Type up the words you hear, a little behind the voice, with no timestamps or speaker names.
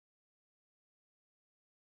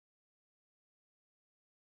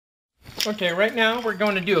Okay, right now we're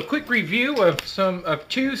going to do a quick review of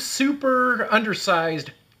two super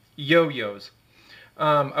undersized yo-yos.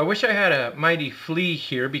 I wish I had a Mighty Flea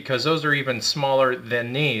here because those are even smaller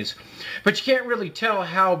than these. But you can't really tell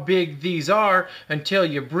how big these are until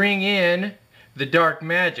you bring in the dark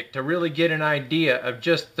magic to really get an idea of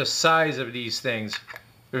just the size of these things.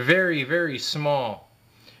 Very, very small,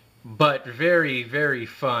 but very, very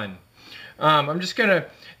fun.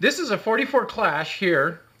 This is a 44Clash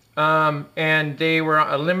here. And they were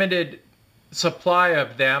a limited supply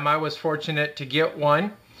of them. I was fortunate to get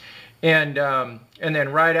one, and then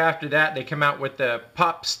right after that they come out with the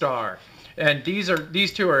Popstar, and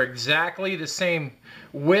these two are exactly the same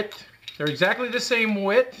width. They're exactly the same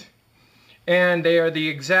width, and they are the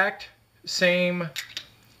exact same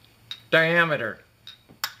diameter.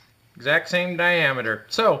 Exact same diameter.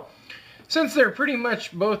 So since they're pretty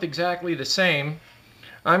much both exactly the same,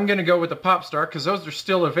 I'm going to go with the Popstar because those are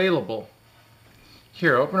still available.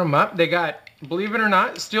 Here, open them up. They got, believe it or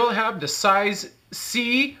not, still have the size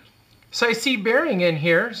C bearing in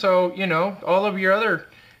here. So, you know, all of your other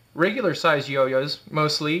regular size yo-yos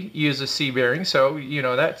mostly use a C bearing. So, you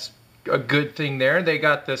know, that's a good thing there. They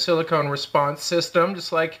got the silicone response system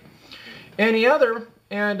just like any other.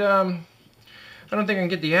 And I don't think I can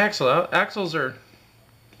get the axle out. Axles are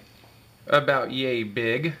about yay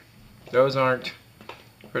big. Those aren't.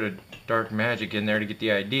 Put a dark magic in there to get the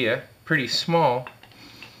idea. Pretty small.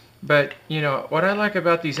 But, you know, what I like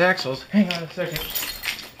about these axles... Hang on a second.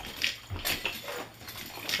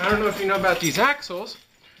 I don't know if you know about these axles,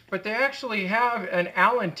 but they actually have an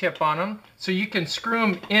Allen tip on them, so you can screw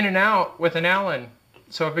them in and out with an Allen.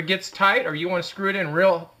 So if it gets tight, or you want to screw it in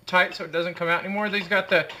real tight so it doesn't come out anymore, they have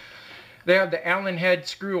the Allen head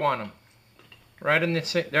screw on them. Right in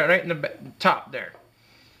the top there.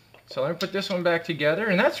 So let me put this one back together,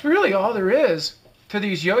 and that's really all there is to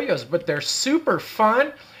these yo-yos, but they're super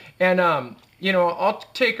fun. And you know, I'll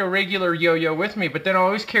take a regular yo-yo with me, but then I'll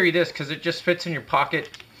always carry this because it just fits in your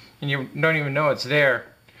pocket and you don't even know it's there.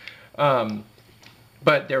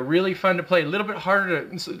 But they're really fun to play. A little bit harder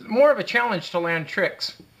to, it's more of a challenge to land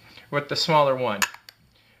tricks with the smaller one.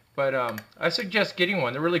 But I suggest getting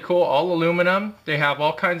one. They're really cool, all aluminum. They have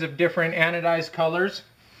all kinds of different anodized colors.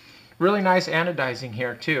 Really nice anodizing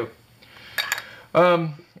here too.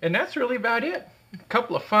 And that's really about it. A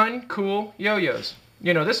couple of fun, cool yo-yos.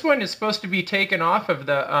 You know, this one is supposed to be taken off of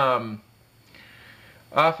the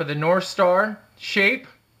North Star shape.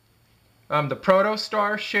 The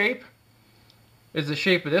Protostar shape is the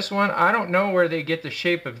shape of this one. I don't know where they get the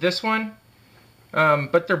shape of this one,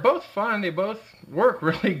 but they're both fun. They both work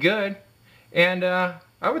really good, and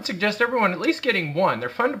I would suggest everyone at least getting one. They're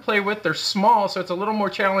fun to play with. They're small, so it's a little more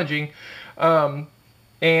challenging,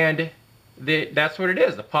 and that's what it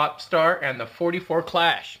is, the Popstar and the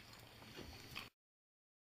 44Clash.